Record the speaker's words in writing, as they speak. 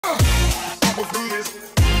Hi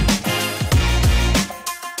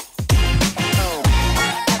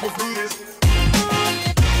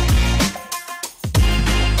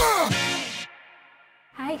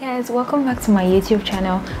guys, welcome back to my YouTube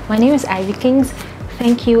channel. My name is IBKinx.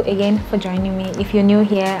 Thank you again for joining me. If you're new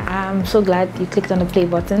here, I'm so glad you clicked on the play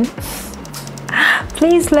button.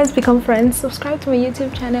 Please, let's become friends. Subscribe to my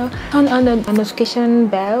YouTube channel, turn on the notification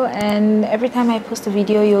bell, and every time I post a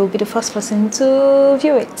video, you'll be the first person to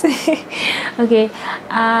view it. Okay,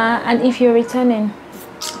 and if you're returning,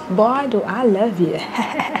 boy, do I love you.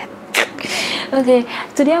 Okay,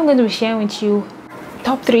 today I'm going to be sharing with you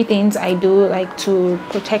top 3 things I do like to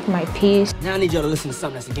protect my peace. Now I need y'all to listen to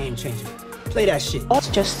something that's a game changer. Play that shit.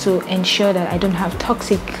 Just to ensure that I don't have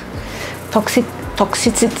toxicity.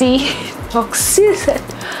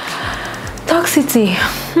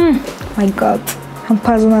 My God, I'm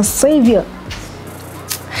personal savior.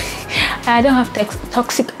 I don't have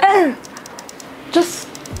just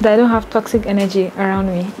that I don't have toxic energy around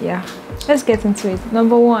me. Yeah, let's get into it.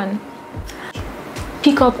 Number 1,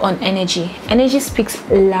 pick up on energy. Energy speaks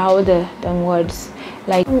louder than words.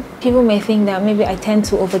 Like, people may think that maybe I tend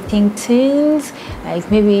to overthink things, like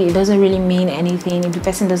maybe it doesn't really mean anything. If the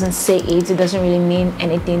person doesn't say it, it doesn't really mean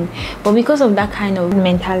anything. But because of that kind of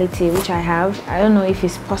mentality which I have, I don't know if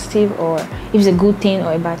it's positive or if it's a good thing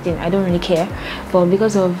or a bad thing, I don't really care. But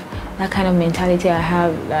because of that kind of mentality I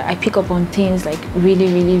have, I pick up on things like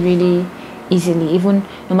really easily, even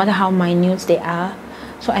no matter how minute they are.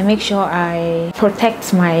 So I make sure I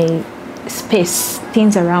protect my space,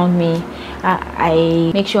 things around me. I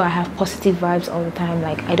make sure I have positive vibes all the time.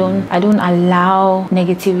 Like I don't allow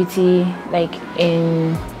negativity, like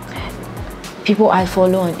in people I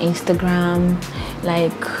follow on Instagram,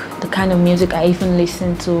 like the kind of music I even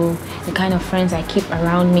listen to, the kind of friends I keep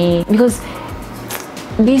around me, because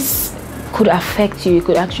this could affect you. It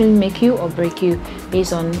could actually make you or break you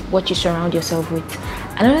based on what you surround yourself with.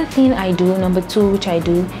 Another thing I do, number 2, which I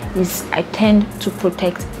do, is I tend to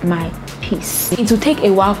protect my peace. It will take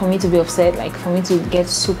a while for me to be upset, like for me to get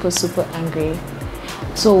super angry.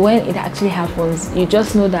 So when it actually happens, you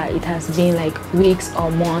just know that it has been like weeks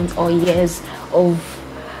or months or years of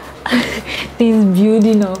things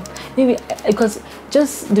building up. Maybe because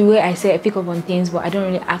just the way I say I pick up on things, but I don't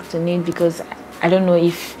really act on it because I don't know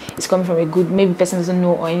if it's coming from a good, maybe person doesn't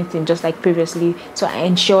know or anything, just like previously. So I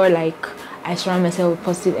ensure like I surround myself with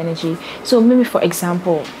positive energy. So maybe for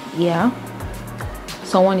example, yeah,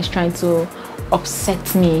 someone is trying to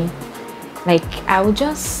upset me, like I will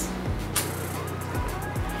just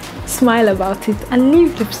smile about it and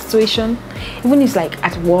leave the situation. Even if it's like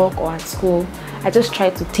at work or at school, I just try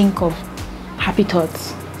to think of happy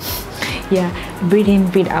thoughts. Yeah, breathe in,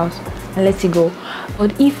 breathe out, and let it go.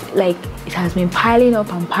 But if like it has been piling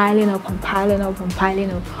up and piling up and piling up and piling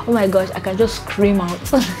up, oh my gosh, I can just scream out.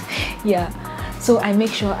 Yeah, so I make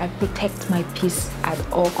sure I protect my peace at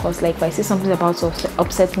all costs. Like if I see something about to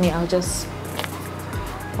upset me, I'll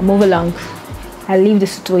move along. I leave the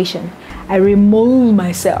situation. I remove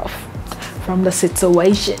myself from the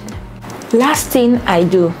situation. Last thing I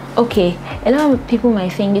do, okay, a lot of people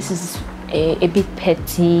might think this is a bit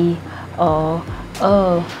petty, or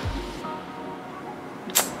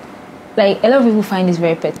like a lot of people find this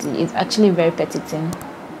very petty. It's actually a very petty thing.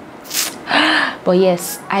 But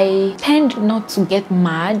yes, I tend not to get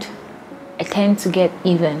mad. I tend to get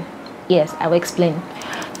even. Yes, I will explain.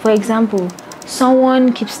 For example,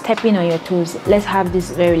 someone keeps stepping on your toes. Let's have this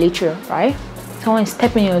very literal, right? Someone is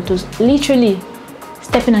stepping on your toes, literally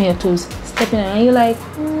stepping on your toes, stepping on, and you're like,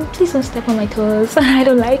 please don't step on my toes. I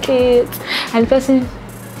don't like it. And the person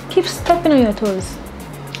keeps stepping on your toes.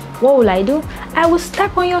 What will I do? I will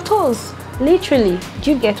step on your toes, literally. Do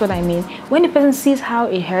you get what I mean? When the person sees how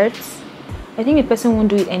it hurts, I think the person won't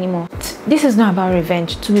do it anymore. This is not about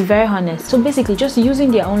revenge, to be very honest. So basically just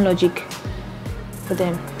using their own logic for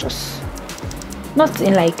them, just not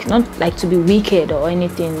like to be wicked or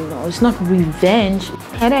anything. No, it's not revenge.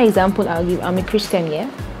 Another example I'll give, I'm a Christian, yeah?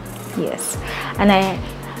 Yes. And I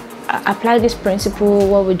apply this principle,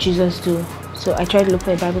 what would Jesus do? So I try to look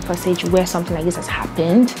for a Bible passage where something like this has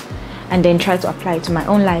happened, and then try to apply it to my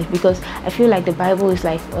own life, because I feel like the Bible is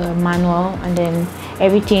like a manual, and then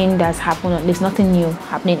everything that's happened, there's nothing new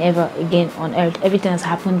happening ever again on earth. Everything has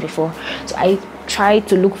happened before. So I try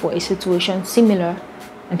to look for a situation similar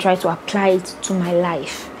and try to apply it to my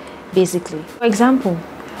life, basically. For example,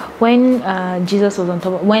 when Jesus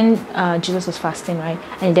was fasting, right,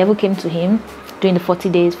 and the devil came to him during the 40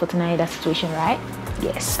 days, 49, that situation, right?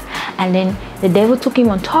 Yes. And then the devil took him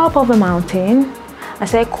on top of a mountain. I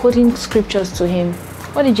started quoting scriptures to him.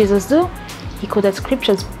 What did Jesus do? He quoted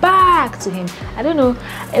scriptures back to him. I don't know,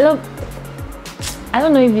 I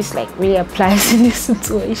don't know if this like really applies in this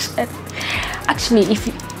situation. Actually,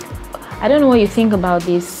 I don't know what you think about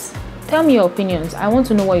this. Tell me your opinions. I want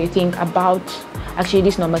to know what you think about actually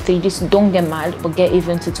this number 3, this don't get mad but get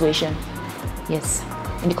even situation. Yes,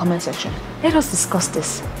 in the comment section. Let us discuss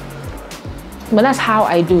this. But that's how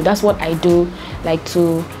I do. That's what I do, like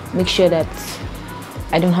to make sure that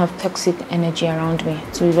I don't have toxic energy around me.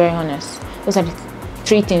 To be very honest, those are the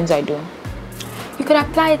 3 things I do. You could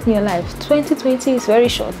apply it in your life. 2020 is very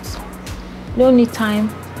short. We don't need time,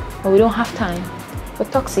 or we don't have time for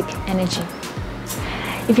toxic energy.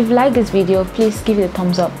 If you've liked this video, please give it a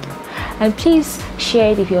thumbs up, and please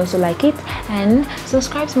share it if you also like it, and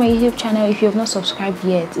subscribe to my YouTube channel if you have not subscribed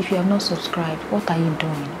yet. If you have not subscribed, what are you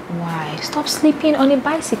doing? Why? Stop sleeping on a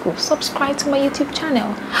bicycle. Subscribe to my YouTube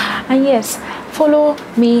channel, and yes, follow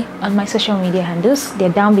me on my social media handles. They're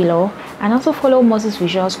down below, and also follow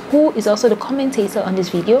MOSESVISUALS, who is also the commentator on this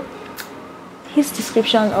video. His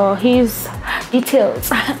description or his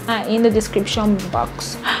details are in the description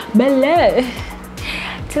box below.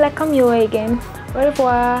 Till I come your way again. Au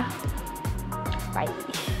revoir. Bye.